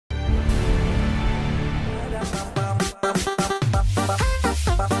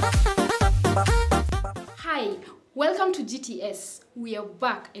Welcome to GTS. We are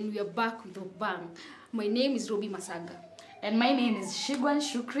back and we are back with a bang. My name is Robi Saga. And my name is Shigwan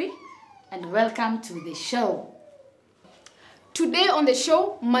Shukri. And welcome to the show. Today on the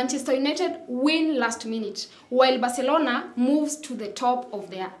show, Manchester United win last minute, while Barcelona moves to the top of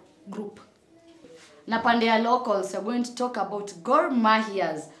their group. Napandea locals are going to talk about Gor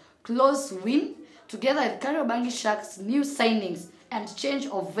Mahia's close win, together with Kariobangi Sharks' new signings and change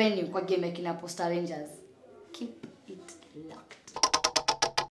of venue kwa game ya kina Posta Rangers. Keep it locked.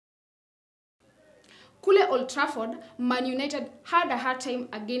 Kule Old Trafford, Man United had a hard time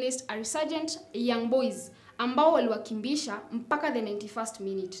against a resurgent Young Boys ambao waliwakimbisha mpaka the 91st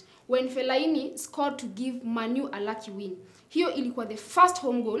minute when Fellaini scored to give Manu a lucky win. Hiyo ilikuwa the first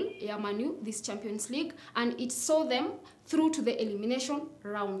home goal ya Manu this Champions League and it saw them through to the elimination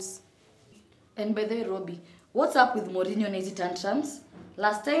rounds. And by the way, Robbie, what's up with Mourinho and his tantrums?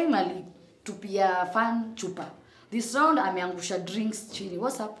 Last time alitupia fan chupa. This round ameangusha drinks chini.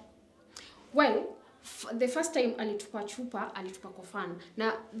 What's up? Well, the first time alitupa chupa, alitupa kwa fan.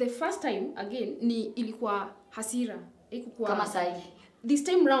 Na the first time again ni ilikuwa hasira. Ilikuwa kama sai. This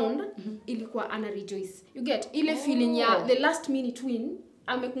time round ilikuwa ana rejoice. You get ile feeling ya the last minute win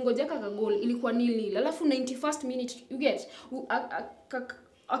amekungojeka ka goal ilikuwa 0-0. Alafu 91st minute you get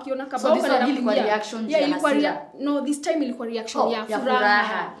akiona kabao kana ilikuwa reaction ya hasira. No, this time ilikuwa reaction ya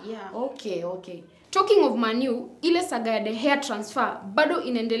furaha. Yeah. Okay. Talking of Manu, ile saga ya the hair transfer bado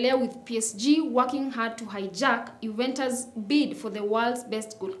inaendelea with PSG working hard to hijack Juventus' bid for the world's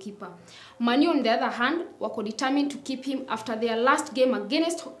best goalkeeper. Manu on the other hand wako determined to keep him after their last game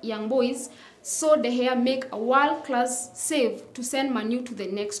against Young Boys, so the hair make a world-class save to send Manu to the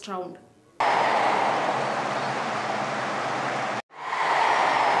next round.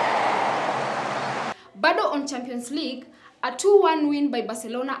 Bado on Champions League, a 2-1 win by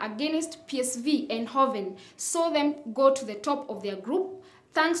Barcelona against PSV Eindhoven saw them go to the top of their group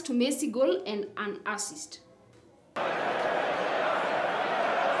thanks to Messi goal and an assist.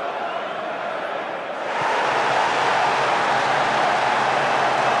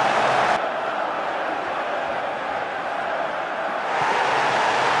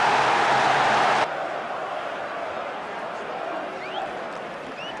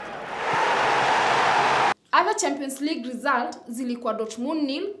 Other Champions League result zilikuwa Dortmund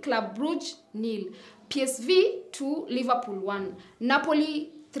 0, Club Brugge 0, PSV 2, Liverpool 1,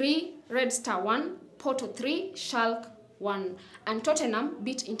 Napoli 3, Red Star 1, Porto 3, Schalke 1, and Tottenham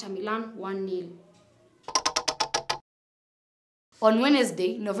beat Inter Milan 1-0. On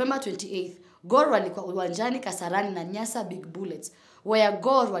Wednesday, November 28th, Gor walikuwa uwanjani Kasarani na Nyasa Big Bullets, where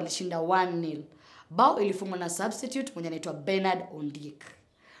Gor walishinda 1-0. Bao ilifungwa na substitute mwenye anaitwa Bernard Ondiek.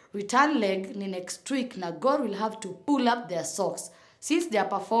 Return leg ni next week na Gor will have to pull up their socks since their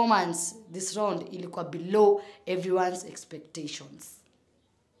performance this round ilikuwa below everyone's expectations.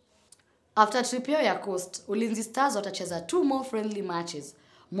 After trip ya Coast, Ulinzi Stars watacheza 2 more friendly matches.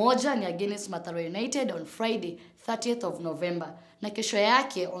 Moja ni against Mathare United on Friday 30th of November na kesho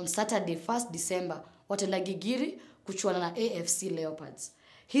yake on Saturday 1st December wataenda Gigiri kuchuana na AFC Leopards.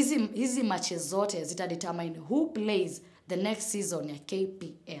 Hizi matches zote zitadetermine who plays the next season ya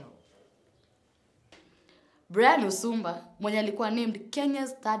KPL. Brian Osumba, mwenye alikuwa named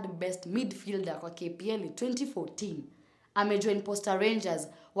Kenya's third best midfielder kwa KPL 2014, amejoin Posta Rangers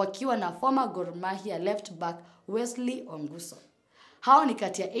wakiwa na former Gor Mahia left back Wesley Onguso. Hao ni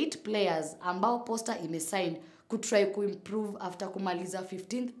kati ya 8 players ambao Posta imesign kutry kuimprove after kumaliza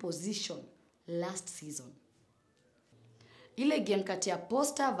 15th position last season. Ile game kati ya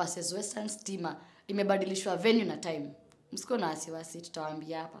Posta versus Western Stima imebadilishwa venue na time. Msiko na wasiwasi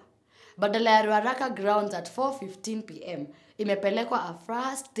tutawaambia hapa. Badala ya Ruaraka Grounds at 4:15 PM imepelekwa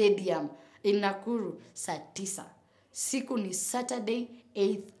Afraha Stadium in Nakuru saa 9. Siku ni Saturday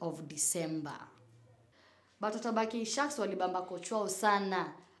 8th of December. Kariobangi Sharks walibamba kocha wao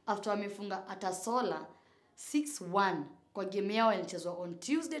sana after wamefunga Atasola 6-1 kwa game yao ilichezwa on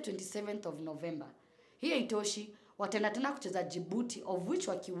Tuesday 27th of November. Hii haitoshi, wataenda tena kucheza Djibouti, of which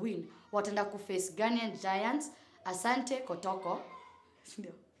wakiwin wataenda kuface Ghanaian Giants Asante Kotoko.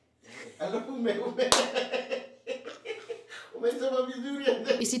 Ndio. Umesema vizuri.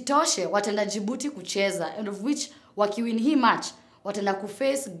 Isitoshe wataenda Djibouti kucheza, and of which wakiwin hii match wataenda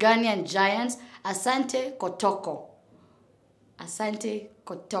kuface Ghanaian Giants Asante Kotoko. Asante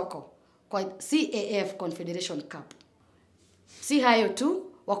Kotoko kwa CAF Confederation Cup. Si hayo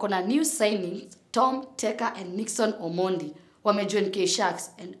tu, wako na new signings Tom Teka and Nixon Omondi wamejoin K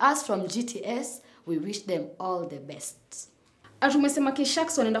Sharks, and us from GTS we wish them all the best. Atumesema K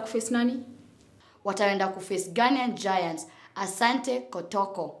Sharks wanaenda kuface nani? Wataenda kuface Ghanaian Giants Asante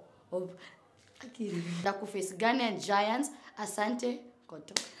Kotoko of Da kuface Ghanaian Giants. Asante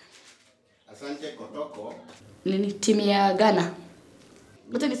Kotoko. Asante Kotoko. Nini timu ya Ghana?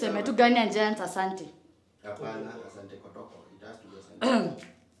 Wote niseme tu Ghanaian Giants asante. Hapana, asante Kotoko. It has to be asante.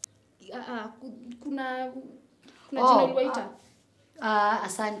 Kuna jina uliwaita?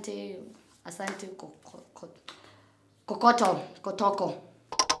 Asante Kotoko.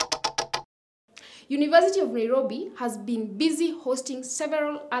 University of Nairobi has been busy hosting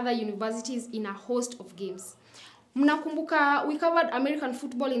several other universities in a host of games. Mnakumbuka we covered American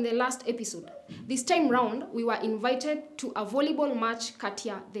football in the last episode. This time round, we were invited to a volleyball match kati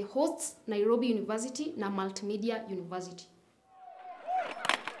ya the hosts Nairobi University na Multimedia University.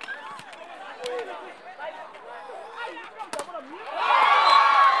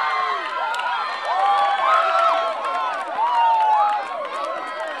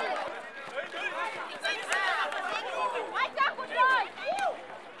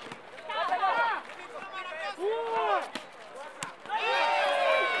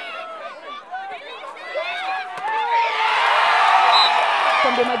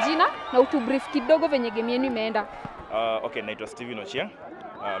 Tuambie majina na utubrief kidogo venye game yenu imeenda. Okay, naitwa Steven Ochia.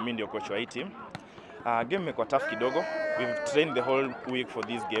 Mimi ndio coach wa hii team. Game imekuwa tough kidogo. We've trained the whole week for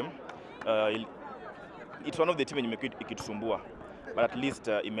this game. It's one of the team yenye ikitusumbua. But at least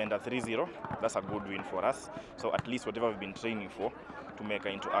imeenda 3-0. That's a good win for us. So at least whatever we've been training for to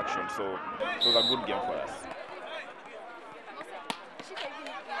make into action. So it was a good game for us.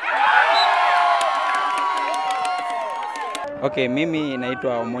 Okay, mimi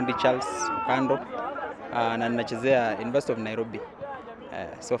naitwa Omondi Charles Kando na ninachezea University of Nairobi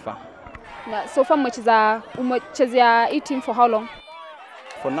so far. Na so far umechezea hii team for how long?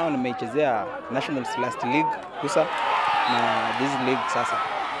 For now nimechezea Nationals last league kusa na this league sasa.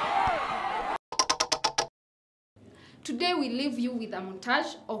 Today we leave you with a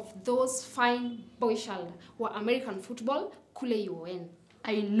montage of those fine boy child wa American football kule UN.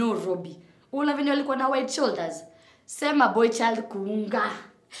 I know Robbie. Una venye walikuwa na white shoulders. Sema boy child kuunga.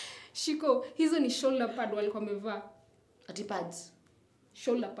 Shiko, hizo ni shoulder pad walikuwa wamevaa. Ati pads.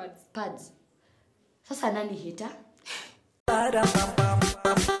 Shoulder pads. Pads. Sasa nani hater?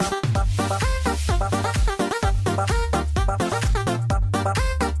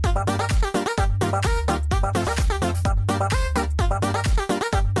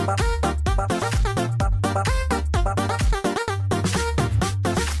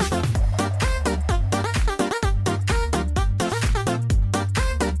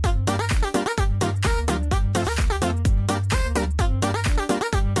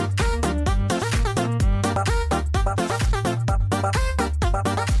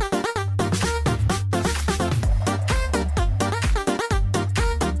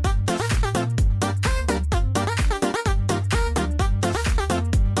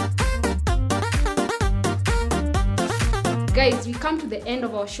 Guys, we come to the end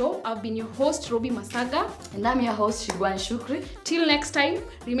of our show. I've been your host, Robbie Masaga. And I'm your host, Shigwan Shukri. Till next time,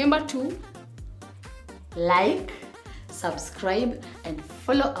 remember to like, subscribe, and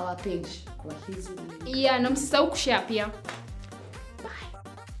follow our page. Kwa hizi link. Yeah, na msisahau kushare pia. Bye.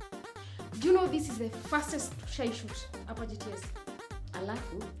 Do you know this is the fastest shy shoot hapa GTS?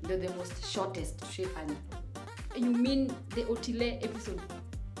 Alafu, they're the most shortest shifani. You mean the Otile episode?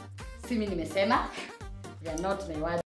 Simi nimesema, we are not my word.